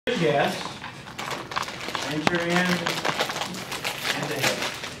Yes, enter into heaven.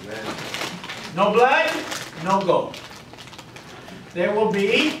 Amen. No blood, no gold. There will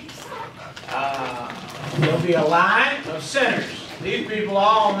be a line of sinners. These people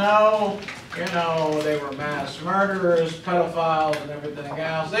all know, they were mass murderers, pedophiles, and everything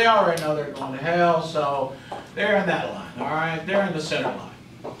else. They already know they're going to hell, so they're in that line, all right? They're in the center line.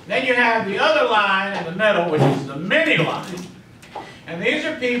 Then you have the other line in the middle, which is the mini line. And these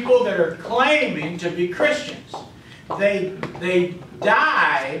are people that are claiming to be Christians. They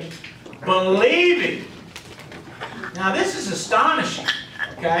died believing. Now this is astonishing,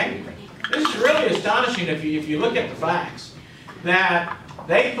 okay? This is really astonishing if you look at the facts. That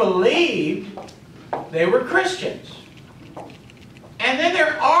they believed they were Christians. And then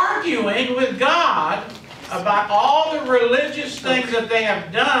they're arguing with God about all the religious things that they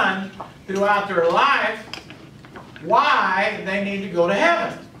have done throughout their life, why they need to go to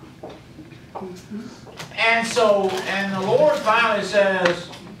heaven. And the Lord finally says,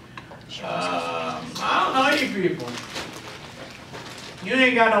 I don't know you people. You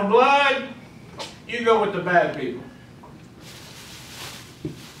ain't got no blood, you go with the bad people.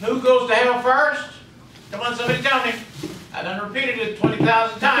 Who goes to hell first? Come on, somebody tell me. I done repeated it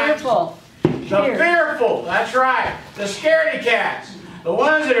 20,000 times. Fearful. The fearful, that's right. The scaredy cats. The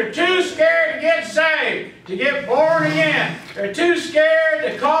ones that are too scared to get saved, to get born again. They're too scared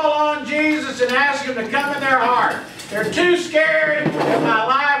to call on Jesus and ask Him to come in their heart. They're too scared that my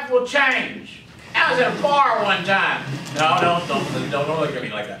life will change. I was at a bar one time. No, don't look at me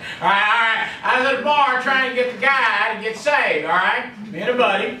like that. All right. I was at a bar trying to get the guy to get saved, all right? Me and a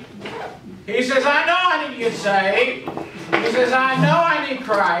buddy. He says, I know I need to get saved. He says, I know I need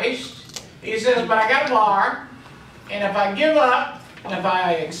Christ. He says, but I got a bar, and if I give up, and if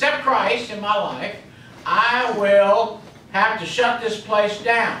I accept Christ in my life, I will have to shut this place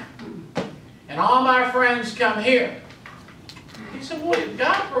down. And all my friends come here. He said, well,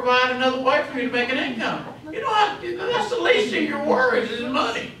 God provide another way for you to make an income. That's the least of your worries is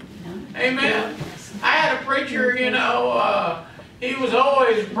money. Amen. I had a preacher, he was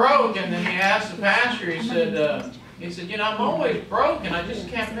always broke, and then he asked the pastor, he said, I'm always broke, and I just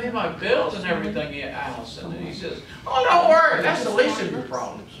can't pay my bills and everything else. And then he says, oh, don't worry, that's the least of your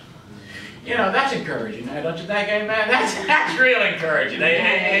problems. That's encouraging, don't you think, amen? That's real encouraging,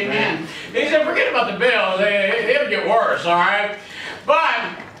 amen. He said, forget about the bills, it'll get worse, all right?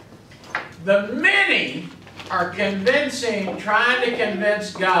 But the many are trying to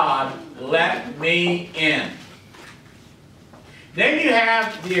convince God, let me in. Then you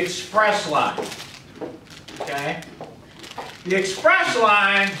have the express line, okay? The express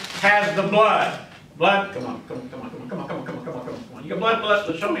line has the blood. Blood, come on. You got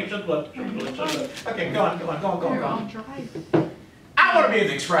blood, show me some blood. Okay, go on. I want to be in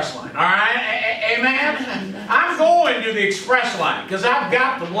the express line, all right? Amen? I'm going to the express line because I've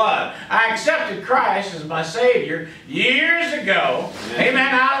got the blood. I accepted Christ as my Savior years ago. Amen?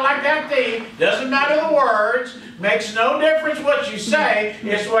 I like that theme. Doesn't matter the words. Makes no difference what you say.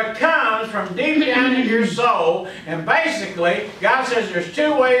 It's what comes from deep down in your soul. And basically, God says there's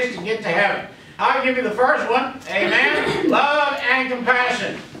two ways to get to heaven. I'll give you the first one. Amen? Love and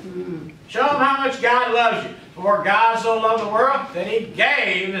compassion. Show them how much God loves you. For God so loved the world that He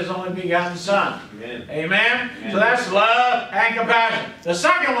gave His only begotten Son. Amen. Amen? So that's love and compassion. The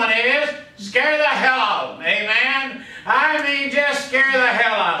second one is scare the hell out of them. Amen? I mean, just scare the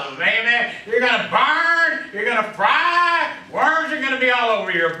hell out of them. Amen? You're going to burn. You're going to fry. Worms are going to be all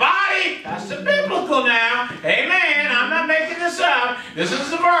over your body. That's the biblical now. Amen? I'm not making this up. This is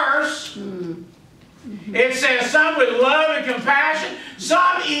the verse. It says some with love and compassion,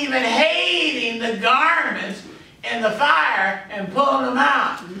 some even hating the garments in the fire and pulling them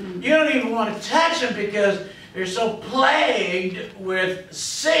out. You don't even want to touch them because they're so plagued with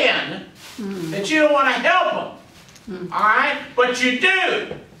sin that you don't want to help them. All right? But you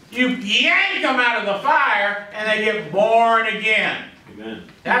do. You yank them out of the fire and they get born again. Amen.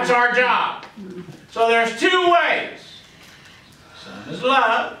 That's our job. So there's two ways. Some is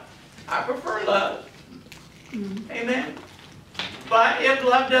love. I prefer love. Amen. But if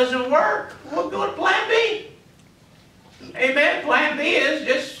love doesn't work, we'll go to plan B. Amen. Plan B is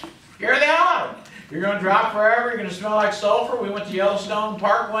just scare the hell out of them. You're going to drop forever. You're going to smell like sulfur. We went to Yellowstone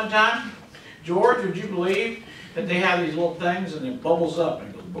Park one time. George, would you believe that they have these little things and it bubbles up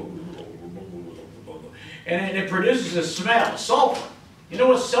and it goes and it produces a smell, sulfur. You know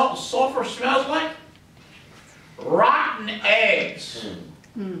what sulfur smells like? Rotten eggs.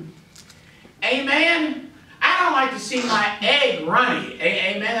 Amen. I I don't like to see my egg runny.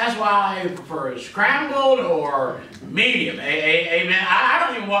 Amen. That's why I prefer scrambled or medium. Amen. I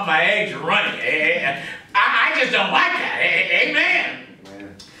don't even want my eggs runny. I just don't like that. Amen.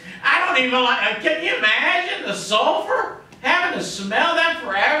 I don't even like, can you imagine the sulfur? Having to smell that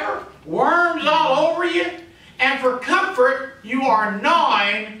forever? Worms all over you? And for comfort, you are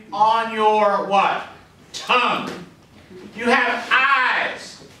gnawing on your what? Tongue. You have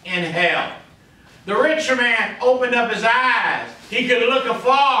eyes in hell. The richer man opened up his eyes. He could look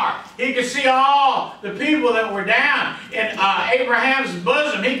afar. He could see all the people that were down in Abraham's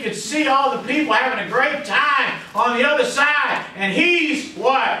bosom. He could see all the people having a great time on the other side. And he's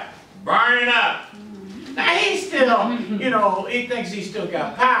what? Burning up. Now he's still, you know, he thinks he's still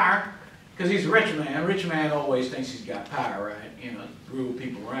got power because he's a rich man. A rich man always thinks he's got power, right? You know, rule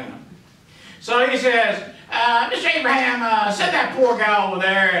people around. So he says, Mr. Abraham, send that poor guy over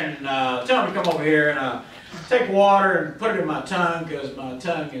there and tell him to come over here and take water and put it in my tongue because my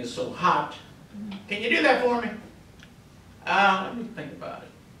tongue is so hot. Can you do that for me? Let me think about it.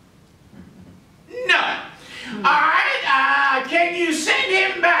 No. All right, can you send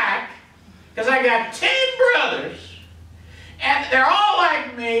him back? Because I got 10 brothers, and they're all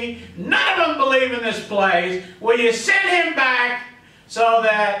like me. None of them believe in this place. Will you send him back so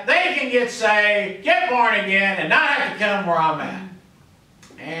that they can get saved, get born again, and not have to come where I'm at?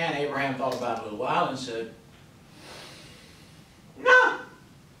 And Abraham thought about it a little while and said, no.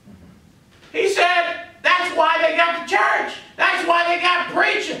 He said, that's why they got the church. That's why they got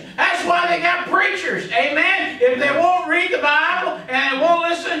preaching. That's why they got preachers. Amen? If they won't read the Bible and they won't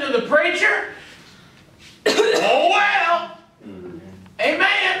listen to the preacher, oh well.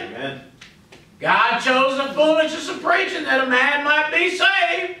 Amen. Amen. God chose the foolishness of preaching that a man might be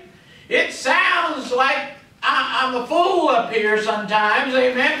saved. It sounds like I'm a fool up here sometimes,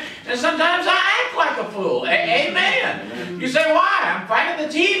 amen, and sometimes I act like a fool, amen. You say, why? I'm fighting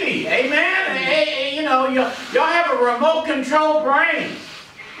the TV, amen. You know, y'all have a remote control brain,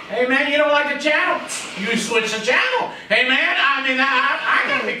 amen. You don't like the channel, you switch the channel, amen. I mean, I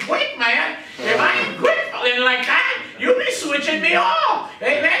gotta be quick, man. If I ain't quick like that, you'll be switching me off,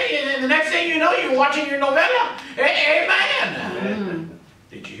 amen. And the next thing you know, you're watching your novella, amen.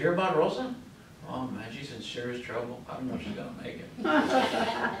 Did you hear about Rosa? Oh man, she's in serious trouble. I don't know if she's going to make it.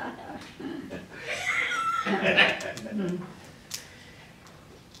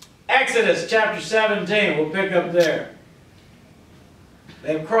 Exodus chapter 17, we'll pick up there.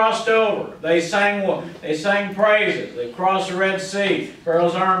 They've crossed over. They sang praises. They crossed the Red Sea.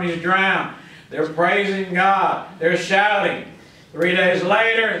 Pharaoh's armies drowned. They're praising God. They're shouting. 3 days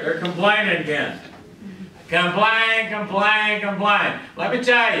later, they're complaining again. Complain, complain, complain. Let me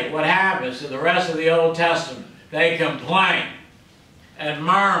tell you what happens to the rest of the Old Testament. They complain and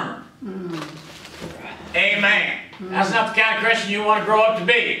murmur. Amen. That's not the kind of Christian you want to grow up to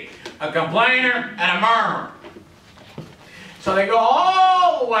be. A complainer and a murmurer. So they go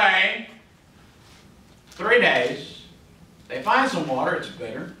all the way, 3 days. They find some water, it's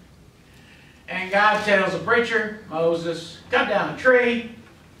bitter. And God tells the preacher, Moses, cut down a tree,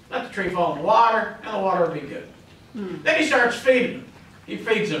 let the tree fall in the water, and the water will be good. Then he starts feeding them. He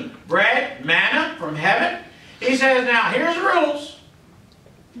feeds them bread, manna from heaven. He says, now here's the rules.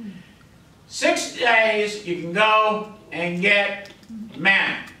 6 days you can go and get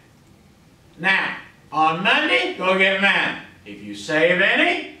manna. Now, on Monday, go get manna. If you save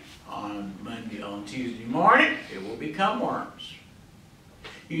any, on Tuesday morning, it will become worms.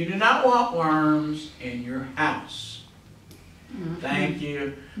 You do not want worms in your house. Thank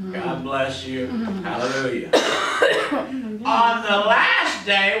you. God bless you. Hallelujah. On the last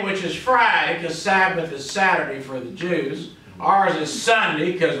day, which is Friday, because Sabbath is Saturday for the Jews. Ours is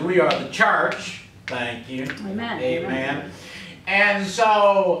Sunday, because we are the church. Thank you. Amen. Amen. And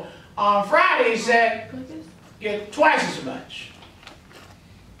so, on Friday, he said, get twice as much.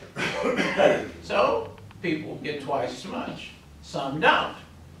 So, people get twice as much. Some don't.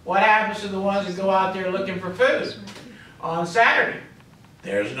 What happens to the ones that go out there looking for food? On Saturday,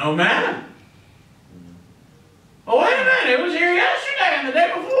 there's no manna. Oh, wait a minute, it was here yesterday and the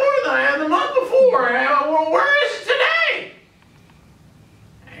day before and the month before. Where is it today?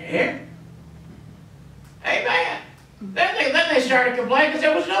 Here. Amen. Then they started complaining because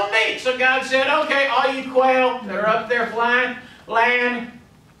there was no meat. So God said, okay, all you quail that are up there flying, land,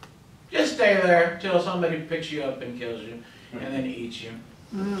 just stay there till somebody picks you up and kills you and then eats you.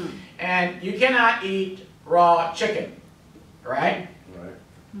 And you cannot eat raw chicken. Right? Right.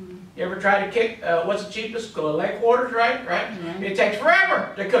 You ever try to kick, what's the cheapest? Leg quarters, right? Right? It takes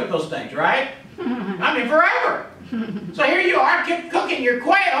forever to cook those things, right? I mean, forever. So here you are cooking your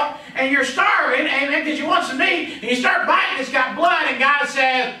quail, and you're starving, amen, because you want some meat, and you start biting, it's got blood, and God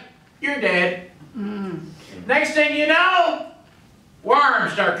says, you're dead. Next thing you know,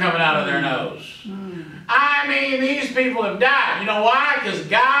 worms start coming out of their nose. I mean, these people have died. You know why? Because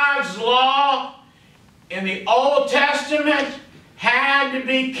God's law in the Old Testament had to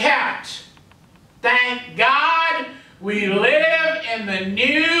be kept. Thank God we live in the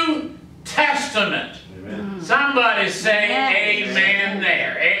New Testament. Amen. Somebody say amen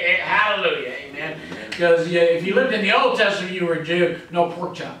there. Hallelujah. Amen. Because if you lived in the Old Testament, you were a Jew. No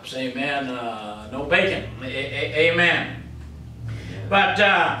pork chops. Amen. No bacon. Amen. But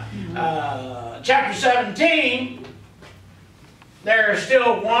chapter 17, they're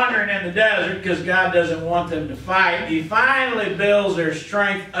still wandering in the desert because God doesn't want them to fight. He finally builds their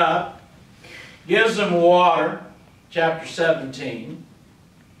strength up, gives them water. Chapter 17.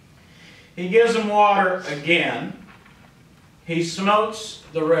 He gives them water again. He smotes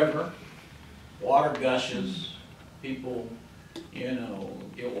the river. Water gushes. People, you know,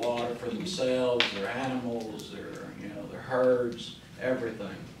 get water for themselves, their animals, their herds,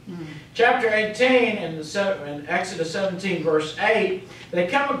 everything. Chapter 18 in Exodus 17 verse 8, they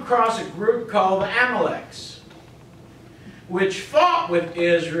come across a group called the Amaleks, which fought with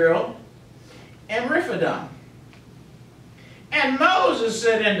Israel in Rephidim. And Moses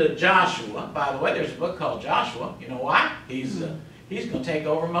said unto Joshua, by the way, there's a book called Joshua. You know why? He's going to take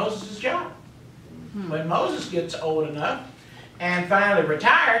over Moses' job. When Moses gets old enough and finally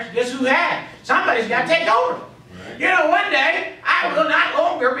retires, guess who had? Somebody's got to take over. Right. You know, one day, I will not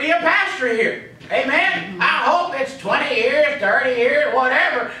longer be a pastor here. Amen? I hope it's 20 years, 30 years,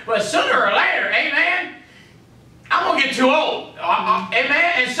 whatever. But sooner or later, amen, I'm going to get too old.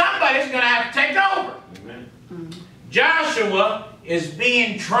 Amen? And somebody's going to have to take over. Amen. Joshua is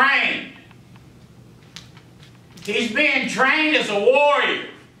being trained. He's being trained as a warrior.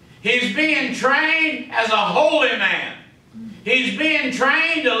 He's being trained as a holy man. He's being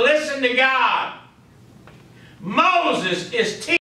trained to listen to God. Moses is teaching.